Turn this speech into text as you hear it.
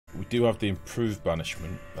do have the improved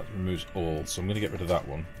banishment that removes all, so I'm going to get rid of that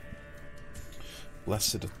one.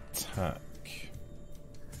 Blessed attack.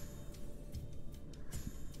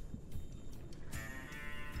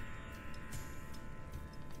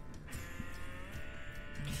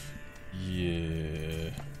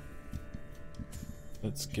 Yeah.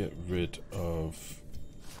 Let's get rid of...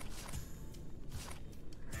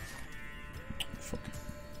 Fuck.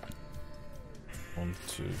 1,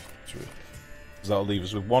 2, 3. So that'll leave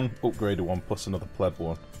us with one upgraded one plus another pleb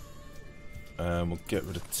one. We'll get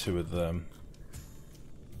rid of 2 of them.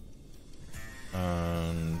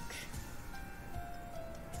 And...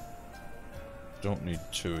 don't need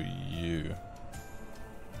 2 of you.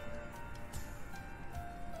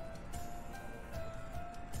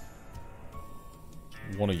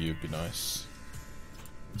 One of you would be nice.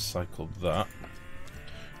 Cycle that.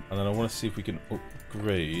 And then I want to see if we can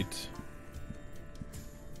upgrade...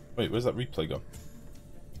 Wait, where's that replay gone?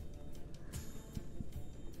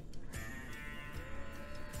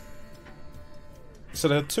 I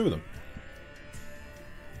said I had 2 of them.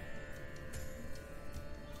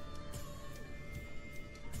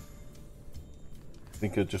 I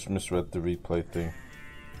think I just misread the replay thing.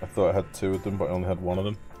 I thought I had 2 of them, but I only had 1 of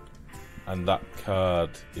them. And that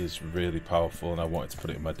card is really powerful, and I wanted to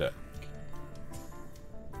put it in my deck.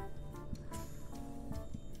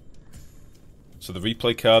 So the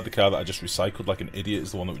replay card, the card that I just recycled like an idiot,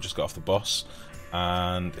 is the one that we just got off the boss.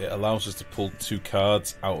 And it allows us to pull 2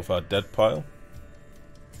 cards out of our dead pile.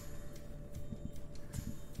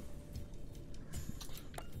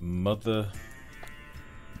 Mother...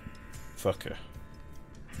 fucker.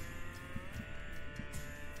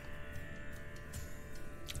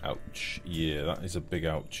 Ouch. Yeah, that is a big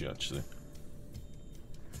ouchie, actually.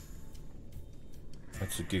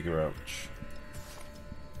 That's a giga ouch.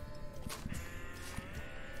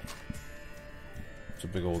 It's a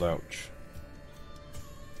big old ouch.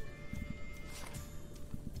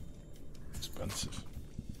 Expensive.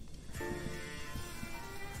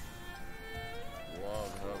 What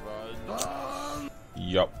have I done?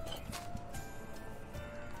 Yup.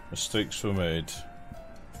 Mistakes were made.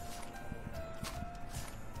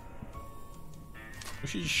 We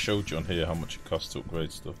should just showed you on here how much it costs to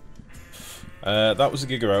upgrade stuff. That was a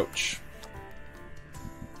giga ouch.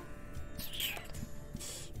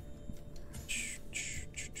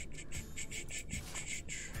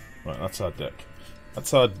 Right, that's our deck.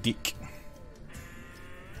 That's our deck.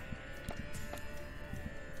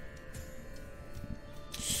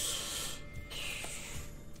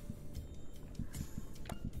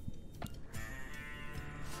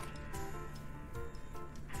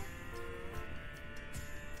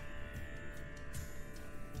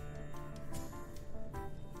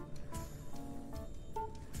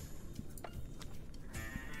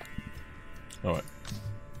 Alright.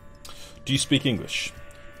 Do you speak English?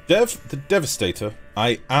 Dev the Devastator,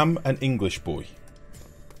 I am an English boy.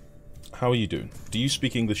 How are you doing? Do you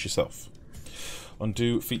speak English yourself?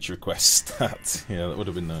 Undo feature request. Yeah, that would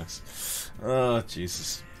have been nice. Oh,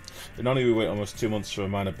 Jesus. And only we wait almost 2 months for a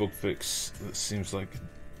minor bug fix that seems like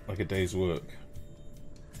a day's work.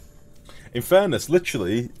 In fairness,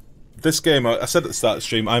 literally, this game, I said at the start of the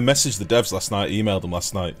stream, I messaged the devs last night, emailed them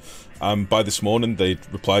last night. By this morning, they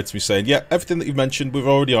replied to me saying, yeah, everything that you've mentioned, we're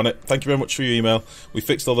already on it. Thank you very much for your email. We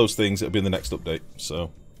fixed all those things. It'll be in the next update.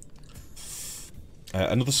 So,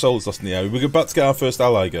 another soul is lost in the area. We're about to get our first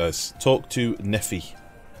ally, guys. Talk to Neffy.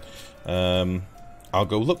 I'll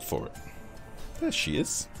go look for it. There she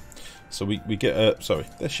is. So we get a... sorry,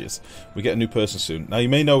 there she is. We get a new person soon. Now, you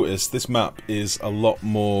may notice this map is a lot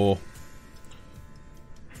more...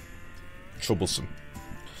 troublesome.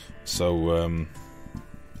 So,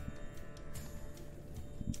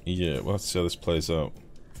 yeah, we'll have to see how this plays out.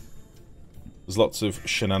 There's lots of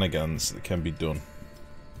shenanigans that can be done.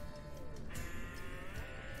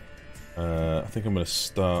 I think I'm going to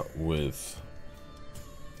start with...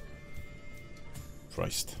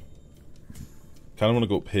 Christ. Kind of want to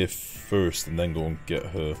go up here first and then go and get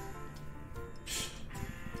her.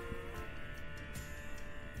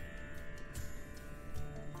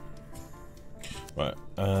 Right,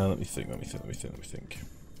 let me think.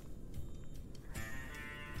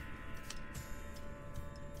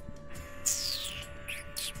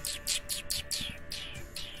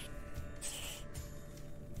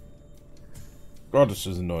 God, this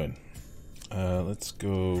is annoying. Let's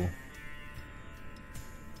go...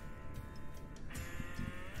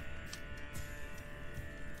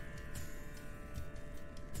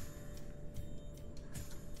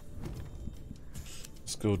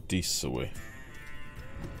 let's go this way.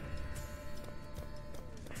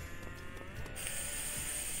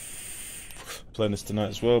 playing this tonight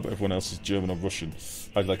as well, but everyone else is German or Russian.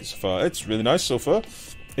 How do you like it so far? It's really nice so far.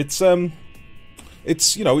 It's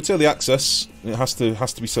you know, it's early access. It has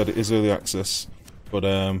to be said, it is early access. But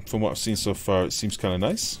from what I've seen so far, it seems kind of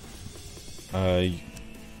nice. I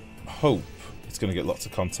hope it's going to get lots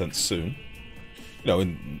of content soon. You know,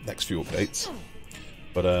 in the next few updates.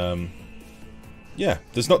 But yeah,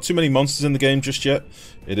 there's not too many monsters in the game just yet.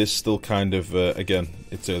 It is still kind of again,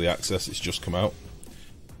 it's early access. It's just come out.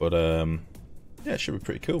 But yeah, it should be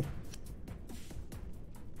pretty cool.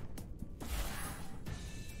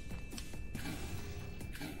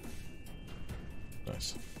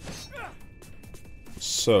 Nice.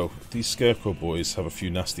 So, these Scarecrow boys have a few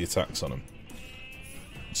nasty attacks on them.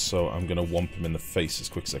 So I'm going to whomp him in the face as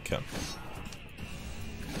quick as I can.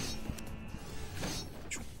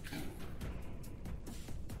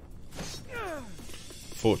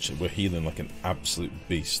 Fortunately, we're healing like an absolute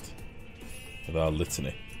beast with our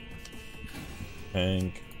litany.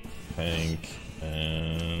 Hang,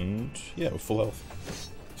 and yeah, we're full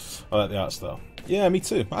health. I like the art style. Yeah, me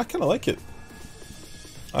too. I kind of like it.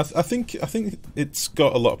 I think it's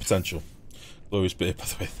got a lot of potential. Glorious beer, by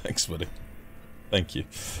the way. Thanks, buddy. Thank you.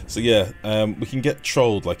 So yeah, we can get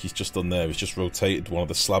trolled like he's just done there. He's just rotated one of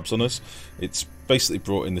the slabs on us. It's basically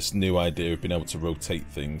brought in this new idea of being able to rotate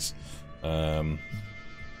things,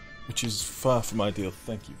 which is far from ideal.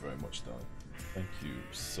 Thank you very much, darling. Thank you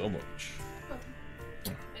so much.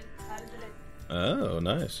 Oh,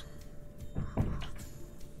 nice.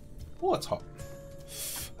 Oh, that's hot.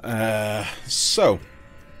 So,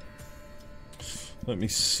 let me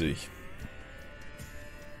see.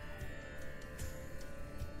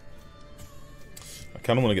 I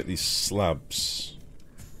kind of want to get these slabs.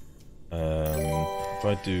 If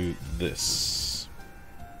I do this,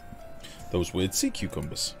 those weird sea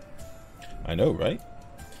cucumbers. I know, right?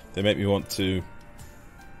 They make me want to,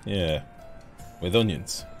 yeah, with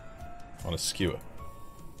onions on a skewer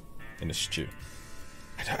in a stew.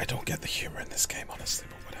 I don't get the humour in this game, honestly,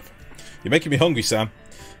 but whatever. You're making me hungry, Sam.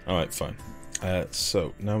 Alright, fine.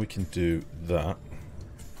 So, now we can do that.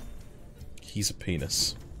 He's a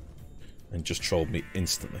penis. And just trolled me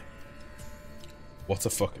instantly. What a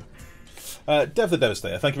fucker. Dev the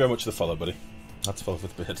Devastator, thank you very much for the follow, buddy. I had to follow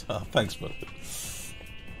with the beard. Oh, thanks, buddy.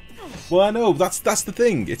 Well, I know, that's the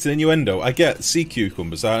thing. It's an innuendo. I get sea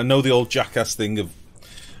cucumbers. I know the old jackass thing of...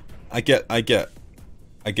 I get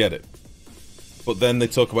it. But then they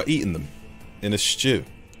talk about eating them in a stew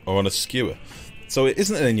or on a skewer. So it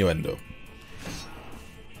isn't an innuendo.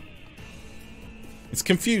 It's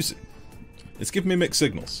confusing. It's giving me mixed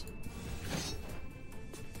signals.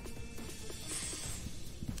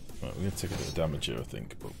 Right, we're going to take a bit of damage here, I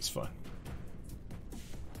think, but it's fine.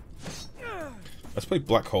 Let's play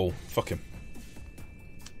Black Hole. Fuck him.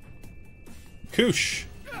 Koosh!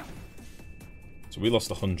 So we lost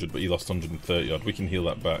 100, but he lost 130 odd. We can heal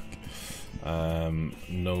that back.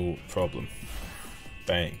 No problem.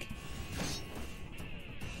 Bang.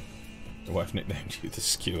 The wife nicknamed you the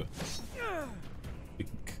skewer.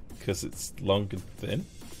 Because it's long and thin?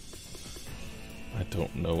 I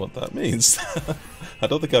don't know what that means. I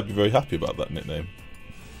don't think I'd be very happy about that nickname.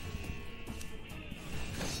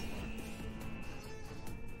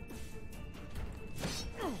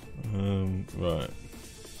 Right.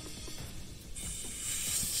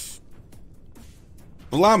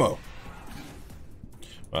 Blammo!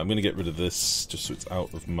 Right, I'm going to get rid of this just so it's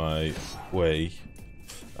out of my way.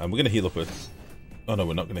 We're going to heal up a... Oh no,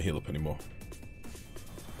 we're not going to heal up anymore.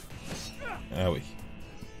 Owie.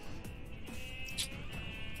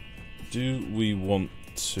 Do we want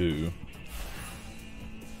to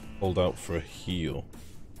hold out for a heal?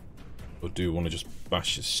 Or do we want to just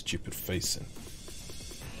bash his stupid face in?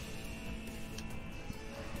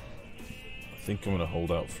 I think I'm going to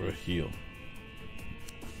hold out for a heal.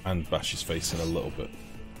 And bash his face in a little bit.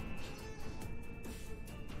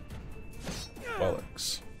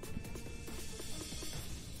 Bollocks.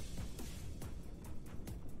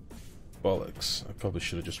 Bollocks. I probably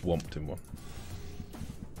should have just whomped him one.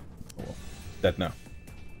 Oh well. Dead now.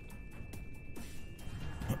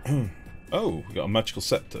 Oh, we got a magical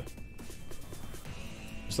scepter.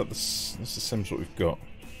 Is that that's the same as what we've got.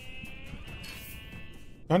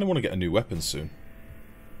 I kinda want to get a new weapon soon.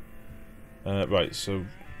 Right, so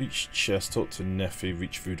reach chest, talk to Neffy,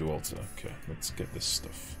 reach voodoo altar. Okay, let's get this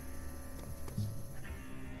stuff.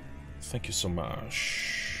 Thank you so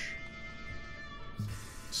much.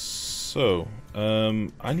 So,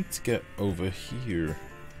 I need to get over here.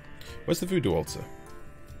 Where's the voodoo altar?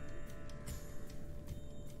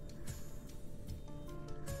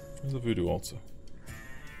 Where's the voodoo altar?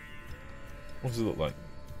 What does it look like?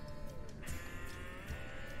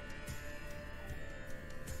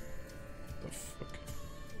 The fuck?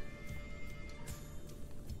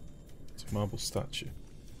 It's a marble statue.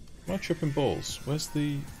 Am I tripping balls? Where's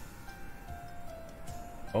the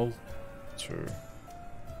altar?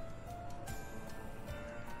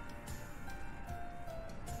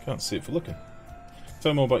 Can't see it for looking.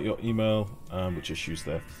 Tell me more about your email, which issues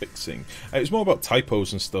they're fixing. It was more about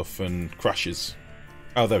typos and stuff and crashes.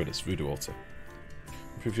 Oh, there it is. Voodoo altar.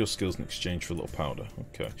 Improve your skills in exchange for a little powder.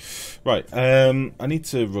 Okay. Right. I need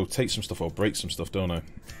to rotate some stuff or break some stuff, don't I?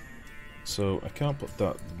 So I can't put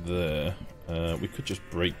that there. We could just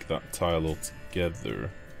break that tile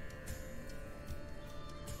altogether.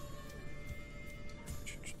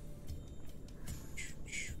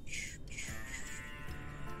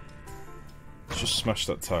 Let's just smash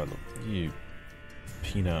that tile up. You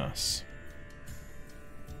penis.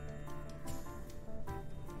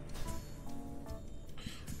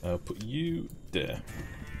 I'll put you there.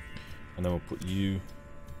 And then we'll put you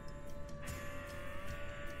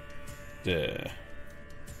there.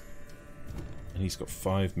 And he's got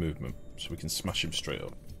 5 movement, so we can smash him straight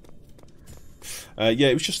up. Yeah,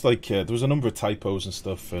 it was just like, there was a number of typos and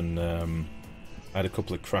stuff, and I had a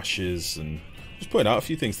couple of crashes, and just pointing out a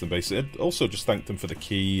few things to them, basically. I'd also just thanked them for the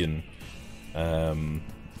key, and,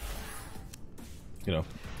 you know,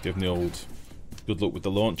 give them the old good luck with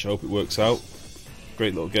the launch. I hope it works out.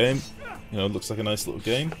 Great little game. You know, looks like a nice little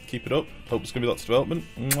game. Keep it up. Hope there's going to be lots of development.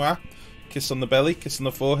 Mwah. Kiss on the belly, kiss on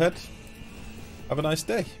the forehead. Have a nice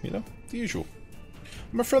day, you know, the usual.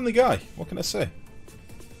 I'm a friendly guy, what can I say?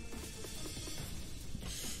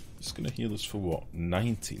 It's going to heal us for what,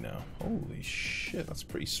 90 now? Holy shit, that's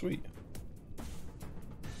pretty sweet.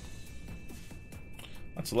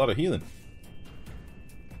 That's a lot of healing.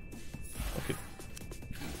 Okay.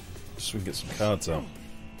 Just so we can get some cards out.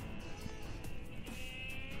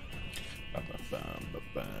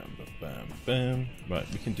 Bam.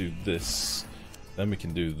 Right, we can do this. Then we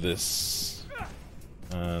can do this.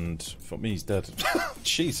 And for me, he's dead.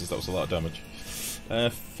 Jesus, that was a lot of damage.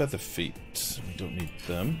 Feather feet. We don't need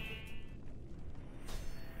them.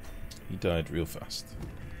 He died real fast.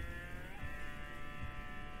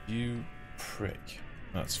 You prick.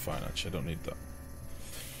 That's fine, actually. I don't need that.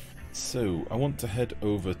 So, I want to head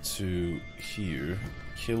over to here.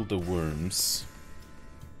 Kill the worms.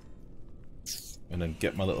 And then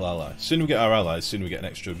get my little ally. Sooner we get our allies, sooner we get an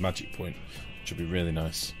extra magic point, which would be really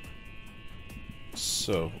nice.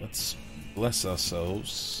 So, let's bless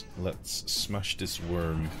ourselves. Let's smash this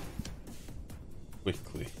worm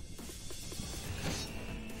quickly.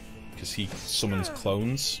 Because he summons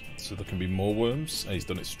clones, so there can be more worms. And he's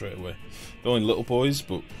done it straight away. They're only little boys,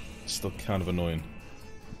 but still kind of annoying.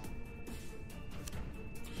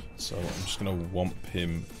 So, I'm just going to whomp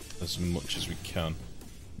him as much as we can.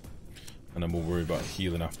 And then we'll worry about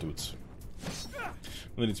healing afterwards.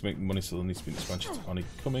 We need to make money, so there needs to be an expansion to Oni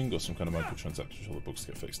coming, or some kind of microtransaction for the bugs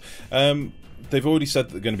to get fixed. They've already said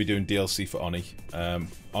that they're going to be doing DLC for Oni.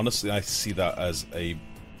 Honestly, I see that as a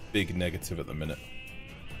big negative at the minute.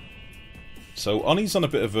 So Oni's on a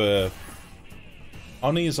bit of a...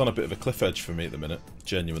 Oni is on a bit of a cliff edge for me at the minute,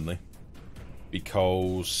 genuinely.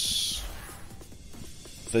 Because...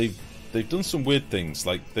 They've done some weird things,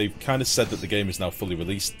 like they've kind of said that the game is now fully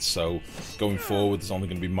released, so going forward there's only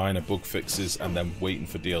going to be minor bug fixes and then waiting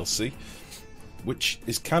for DLC, which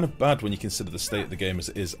is kind of bad when you consider the state of the game as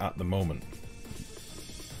it is at the moment.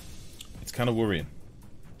 It's kind of worrying.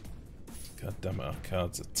 God damn it, our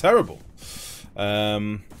cards are terrible.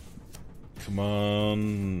 Come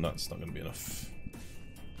on, that's not going to be enough.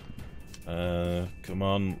 Come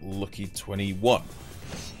on, lucky 21.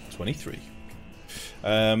 23.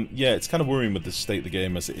 Yeah, it's kind of worrying with the state of the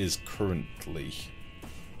game as it is currently.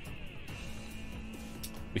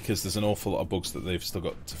 Because there's an awful lot of bugs that they've still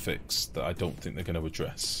got to fix that I don't think they're going to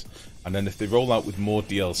address. And then if they roll out with more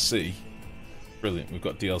DLC, brilliant, we've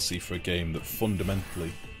got DLC for a game that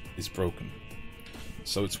fundamentally is broken.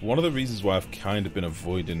 So it's one of the reasons why I've kind of been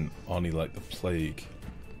avoiding Oni like the plague.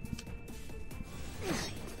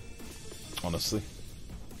 Honestly.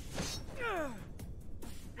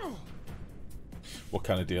 What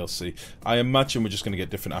kind of DLC? I imagine we're just going to get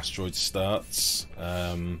different asteroid starts.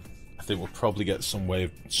 I think we'll probably get some way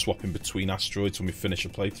of swapping between asteroids when we finish a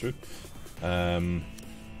playthrough.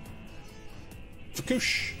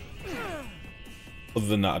 Fukush. Other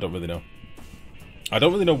than that, I don't really know. I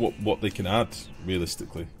don't really know what they can add,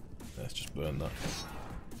 realistically. Let's just burn that.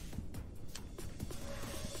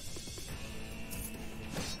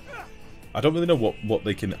 I don't really know what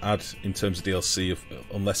they can add in terms of DLC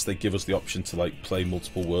unless they give us the option to like play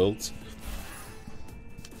multiple worlds.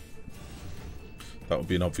 That would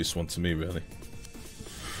be an obvious one to me, really.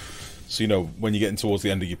 So, you know, when you're getting towards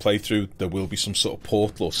the end of your playthrough, there will be some sort of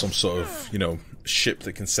portal or some sort of, you know, ship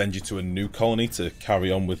that can send you to a new colony to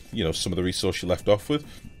carry on with, you know, some of the resource you left off with.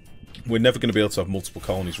 We're never going to be able to have multiple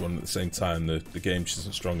colonies running at the same time. The game just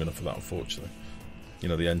isn't strong enough for that, unfortunately. You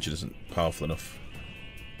know, the engine isn't powerful enough.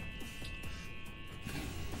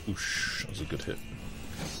 Oosh, that was a good hit.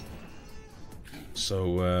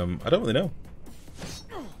 So, I don't really know.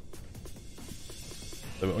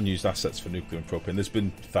 There were unused assets for nuclear and propane. There's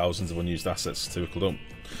been thousands of unused assets typical.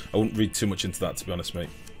 I wouldn't read too much into that, to be honest,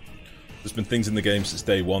 mate. There's been things in the game since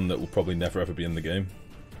day one that will probably never ever be in the game.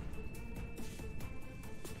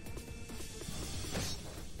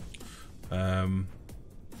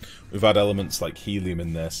 We've had elements like helium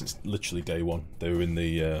in there since literally day one. They were in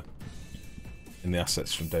the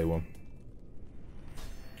assets from day one.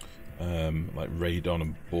 Like radon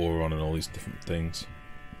and boron and all these different things.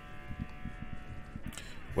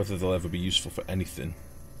 Whether they'll ever be useful for anything,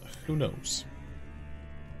 who knows?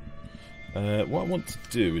 What I want to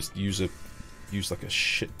do is use like a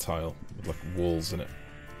shit tile with like walls in it.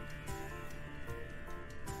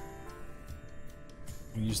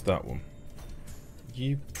 I'll use that one.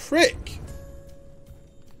 You prick!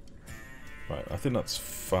 Right, I think that's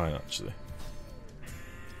fine actually.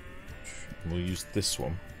 We'll use this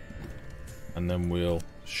one, and then we'll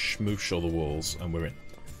smoosh all the walls, and we're in.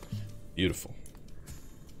 Beautiful.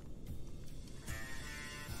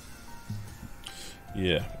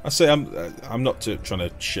 Yeah, I say I'm not trying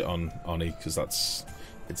to shit on Oni, because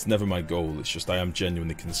it's never my goal. It's just I am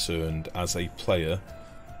genuinely concerned as a player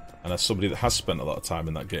and as somebody that has spent a lot of time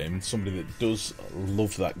in that game, somebody that does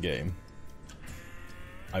love that game.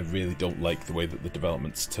 I really don't like the way that the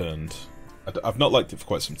development's turned. I've not liked it for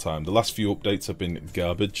quite some time. The last few updates have been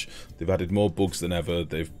garbage. They've added more bugs than ever.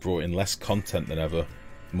 They've brought in less content than ever,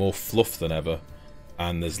 more fluff than ever,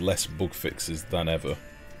 and there's less bug fixes than ever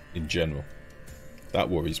in general. That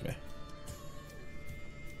worries me.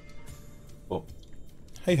 But,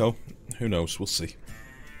 hey-ho. Who knows? We'll see.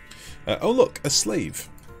 Oh look, a slave.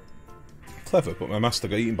 Clever, but my master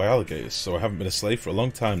got eaten by alligators, so I haven't been a slave for a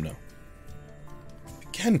long time now.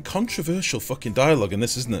 Again, controversial fucking dialogue in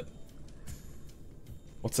this, isn't it?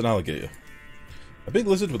 What's an alligator? A big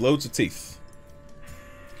lizard with loads of teeth.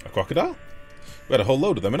 A crocodile? We had a whole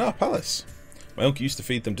load of them in our palace. My uncle used to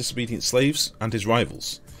feed them disobedient slaves and his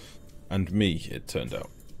rivals. And me, it turned out.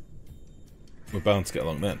 We're bound to get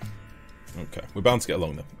along then. Okay, we're bound to get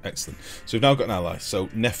along then. Excellent. So we've now got an ally. So,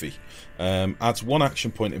 Nephi. Adds 1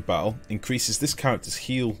 action point in battle. Increases this character's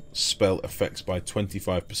heal spell effects by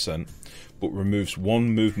 25%. But removes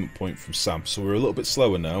 1 movement point from Sam. So we're a little bit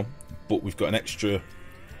slower now. But we've got an extra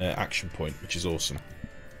action point, which is awesome.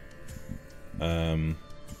 I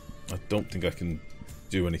don't think I can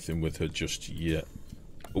do anything with her just yet.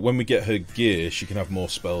 But when we get her gear, she can have more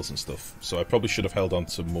spells and stuff. So I probably should have held on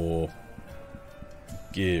to more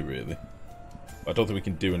gear, really. But I don't think we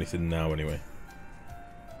can do anything now, anyway.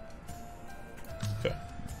 Okay.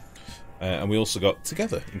 And we also got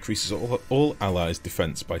Together. Increases all allies'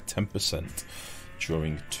 defense by 10%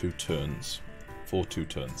 during 2 turns. For 2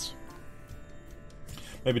 turns.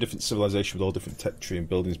 Maybe different civilization with all different tech tree and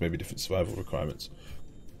buildings, maybe different survival requirements.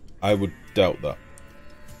 I would doubt that.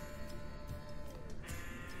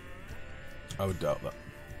 I would doubt that.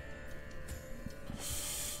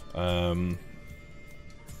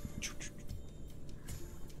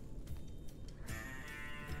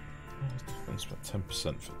 Defense by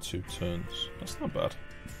 10% for 2 turns. That's not bad.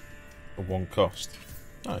 For 1 cost.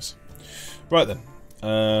 Nice. Right then.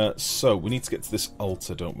 So we need to get to this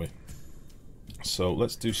altar, don't we? So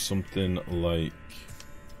let's do something like...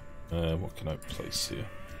 what can I place here?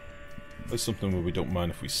 Place something where we don't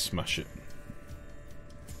mind if we smash it.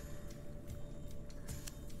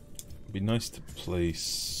 It'd be nice to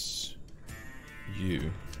place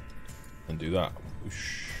you and do that.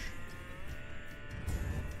 Whoosh.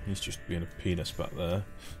 He's just being a penis back there.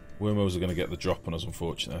 Wormos are going to get the drop on us,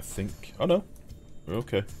 unfortunately, I think. Oh no, we're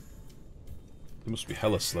okay. They must be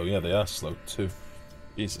hella slow. Yeah, they are slow too.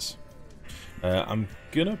 Jesus. I'm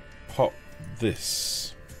gonna pop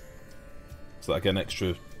this so that I get an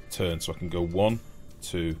extra turn, so I can go 1,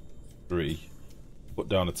 2, 3, put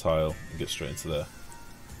down a tile and get straight into there.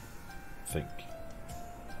 I think.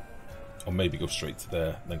 Or maybe go straight to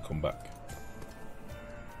there and then come back.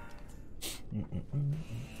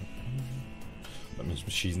 That means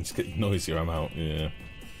machines get noisier. I'm out. Yeah.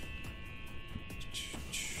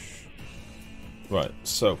 Right,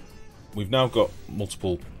 so we've now got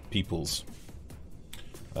multiple peoples.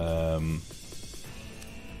 I'm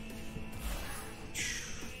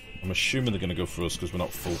assuming they're going to go for us because we're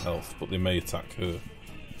not full health, but they may attack her.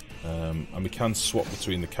 And we can swap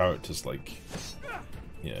between the characters, like,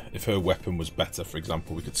 yeah, if her weapon was better, for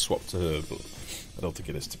example, we could swap to her, but I don't think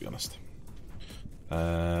it is, to be honest.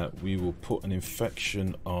 We will put an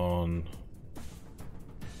infection on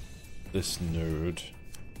this nerd.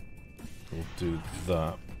 We'll do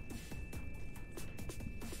that.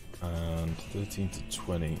 And 13 to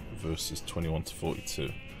 20 versus 21 to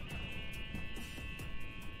 42.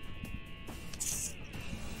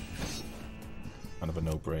 Kind of a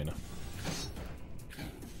no-brainer.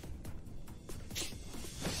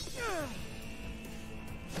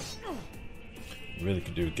 Really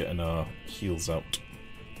could do with getting our heals out.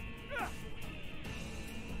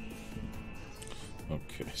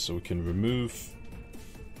 Okay, so we can remove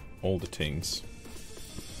all the things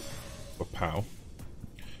for POW.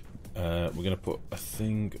 We're gonna put a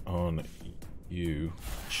thing on you.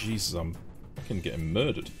 Jesus, I'm fucking getting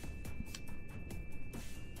murdered.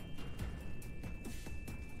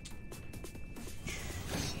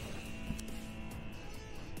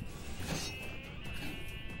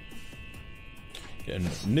 Getting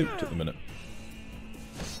nuked at the minute.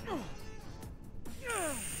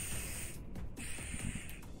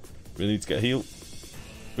 Really need to get healed.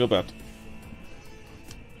 Real bad.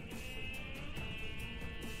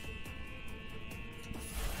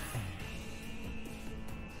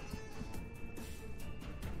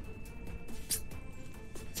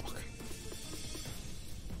 Fuck.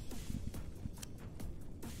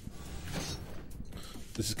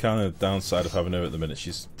 This is kind of the downside of having her at the minute.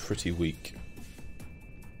 She's pretty weak.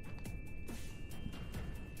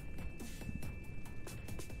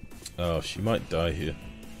 Oh, she might die here.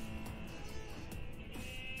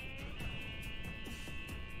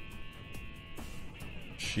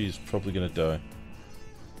 She's probably gonna die.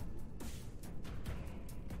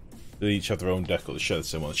 They each have their own deck, or they share the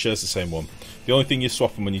same one. It shares the same one. The only thing you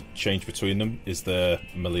swap them when you change between them is their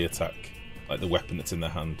melee attack, like the weapon that's in their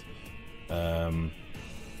hand. Right,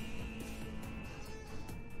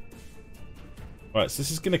 so this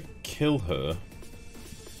is gonna kill her.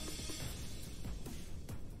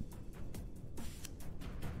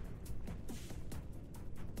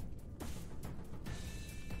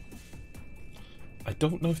 I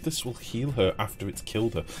don't know if this will heal her after it's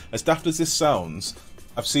killed her. As daft as this sounds,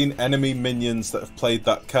 I've seen enemy minions that have played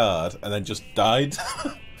that card and then just died.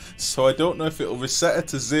 So I don't know if it'll reset her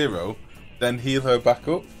to 0, then heal her back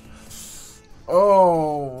up.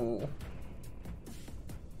 Oh.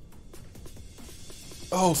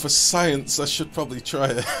 Oh, for science, I should probably try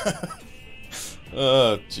it.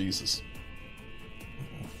 Oh, Jesus.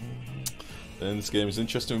 And this game is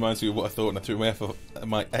interesting, reminds me of what I thought when I threw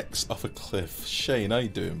my ex off a cliff. Shane, how you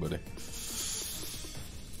doing, buddy?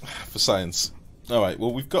 For science. Alright,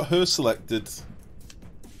 well, we've got her selected.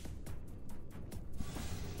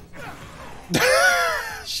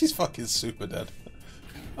 She's fucking super dead.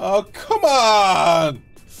 Oh, come on!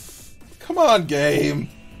 Come on, game!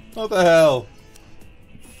 What the hell?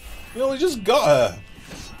 You only just got her!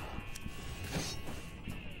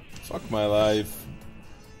 Fuck my life.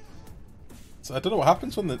 So I don't know what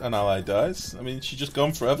happens when an ally dies. I mean, she's just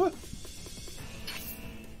gone forever?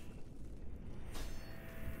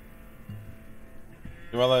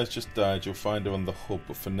 Your ally has just died. You'll find her on the hub,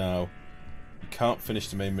 but for now, you can't finish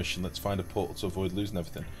the main mission. Let's find a portal to avoid losing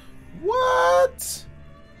everything. What?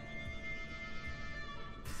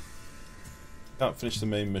 Can't finish the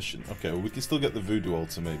main mission. Okay, well, we can still get the voodoo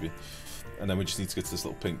altar, maybe. And then we just need to get to this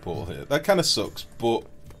little pink portal here. That kind of sucks, but...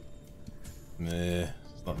 Nah,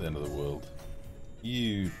 it's not the end of the world.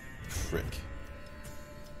 You prick.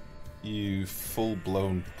 You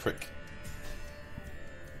full-blown prick.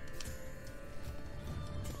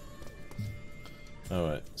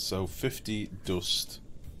 Alright, so 50 dust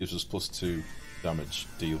gives us +2 damage.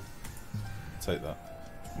 Deal. Take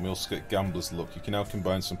that. And we also get Gambler's Luck. You can now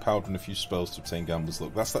combine some powder and a few spells to obtain Gambler's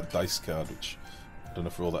Luck. That's that dice card, which I don't know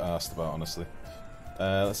if we're all that asked about, honestly.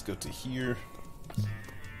 Let's go to here.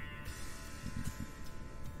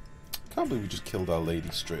 Can't believe we just killed our lady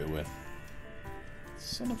straight away.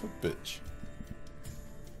 Son of a bitch.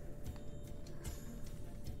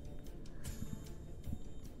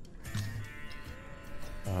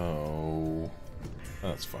 Oh,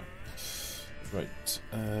 that's fine. Right,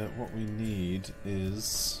 what we need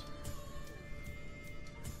is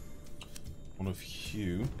one of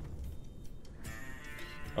you.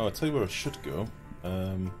 Oh, I'll tell you where I should go.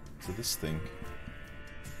 To this thing.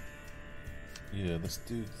 Yeah, let's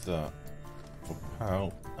do that. We'll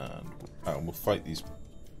pow, and we'll fight these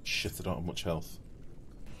shit that don't have much health.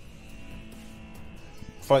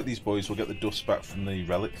 Fight these boys, we'll get the dust back from the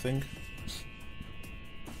relic thing.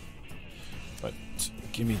 Right,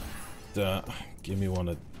 give me that. Give me one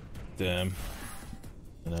of them,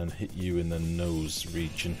 and then hit you in the nose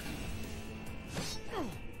region.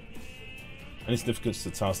 Any significance to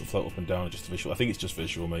the tiles that float up and down, or just visual? I think it's just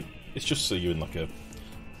visual, mate. It's just so you're in like a...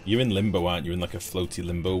 You're in limbo, aren't you? In like a floaty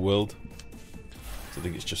limbo world. So I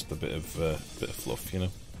think it's just a bit of fluff, you know?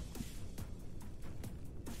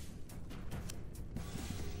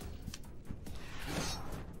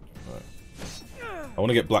 Right. I want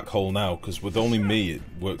to get black hole now, because with only me it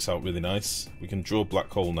works out really nice. We can draw black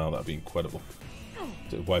hole now, that'd be incredible.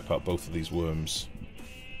 To wipe out both of these worms.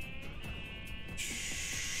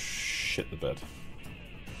 Shit the bed.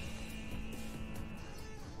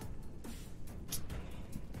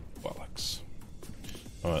 Bollocks.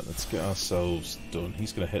 Alright, let's get ourselves done.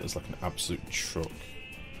 He's going to hit us like an absolute truck.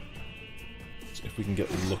 So if we can get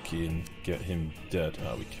lucky and get him dead...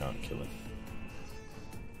 Ah, we can't kill him.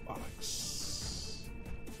 Bollocks.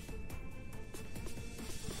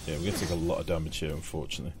 Yeah, we're going to take a lot of damage here,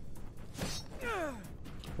 unfortunately.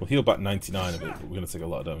 We'll heal back 99 of it, but we're going to take a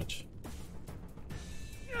lot of damage.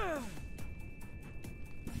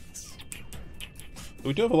 But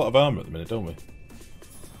we do have a lot of armor at the minute, don't we?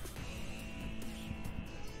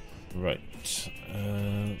 Right.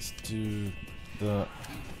 Let's do that.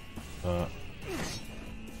 That.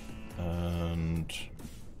 And...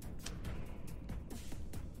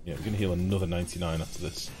 yeah, we're going to heal another 99 after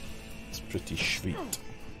this. It's pretty sweet.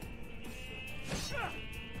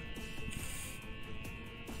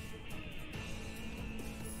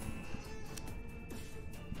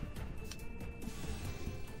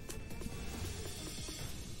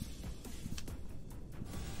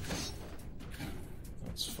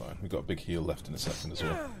 That's fine. We've got a big heal left in a second as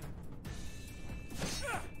well.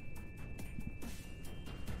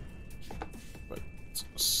 Right.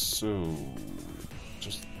 So...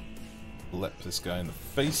 just let this guy in the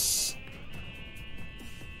face.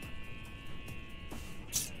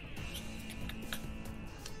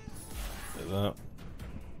 Like that.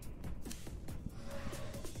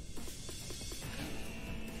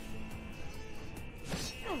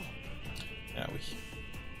 Owie.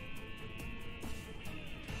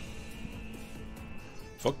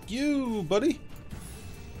 Fuck you, buddy!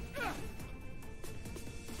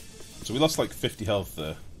 So we lost like 50 health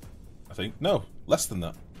there, I think. No, less than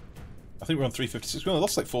that. I think we're on 356. We only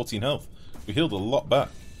lost like 14 health. We healed a lot back.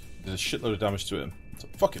 Did a shitload of damage to him. So,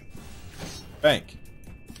 fuck him. Bank.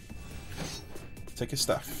 Take his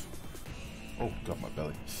staff. Oh, God, my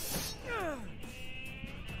belly.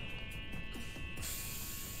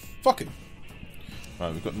 Fuck him.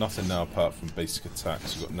 Right, we've got nothing now apart from basic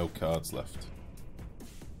attacks. We've got no cards left.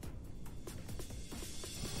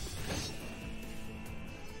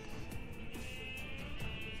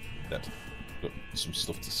 Dead. Got some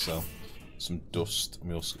stuff to sell. Some dust. And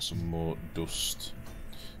we also got some more dust.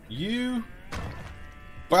 You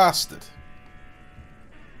bastard!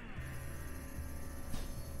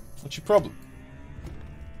 What's your problem?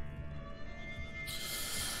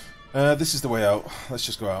 This is the way out. Let's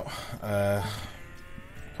just go out.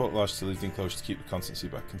 Port large to leave the enclosure to keep the constancy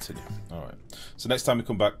back. Continue. Alright. So next time we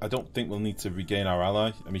come back, I don't think we'll need to regain our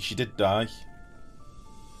ally. I mean, she did die.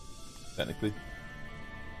 Technically.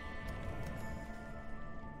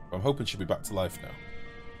 But I'm hoping she'll be back to life now.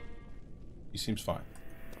 He seems fine.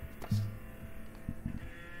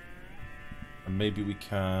 And maybe we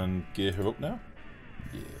can gear her up now?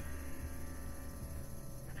 Yeah.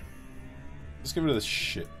 Let's get rid of this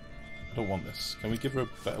shit. I don't want this. Can we give her a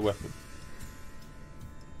better weapon?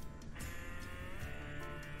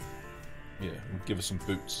 Yeah, and give her some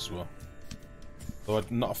boots as well. Though I'm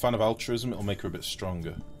not a fan of altruism, it'll make her a bit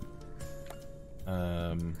stronger.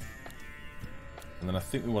 And then I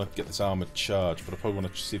think we want to get this armored charge, but I probably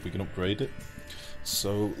want to see if we can upgrade it.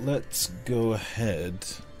 So let's go ahead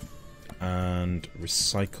and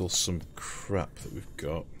recycle some crap that we've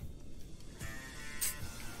got.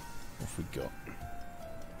 What have we got?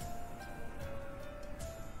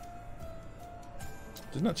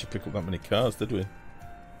 Didn't actually pick up that many cards, did we?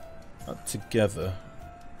 That together.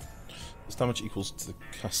 This damage equals to the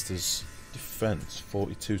caster's defense.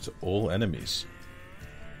 42 to all enemies.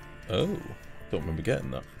 Oh, don't remember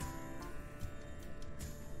getting that.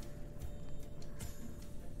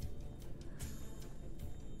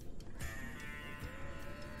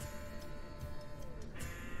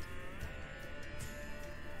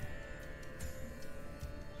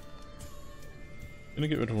 Gonna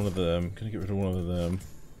get rid of one of them. Gonna get rid of one of them.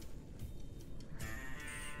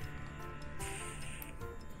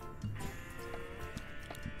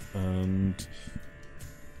 And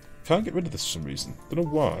can't get rid of this for some reason. Don't know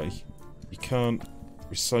why. You can't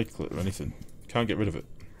recycle it or anything. Can't get rid of it.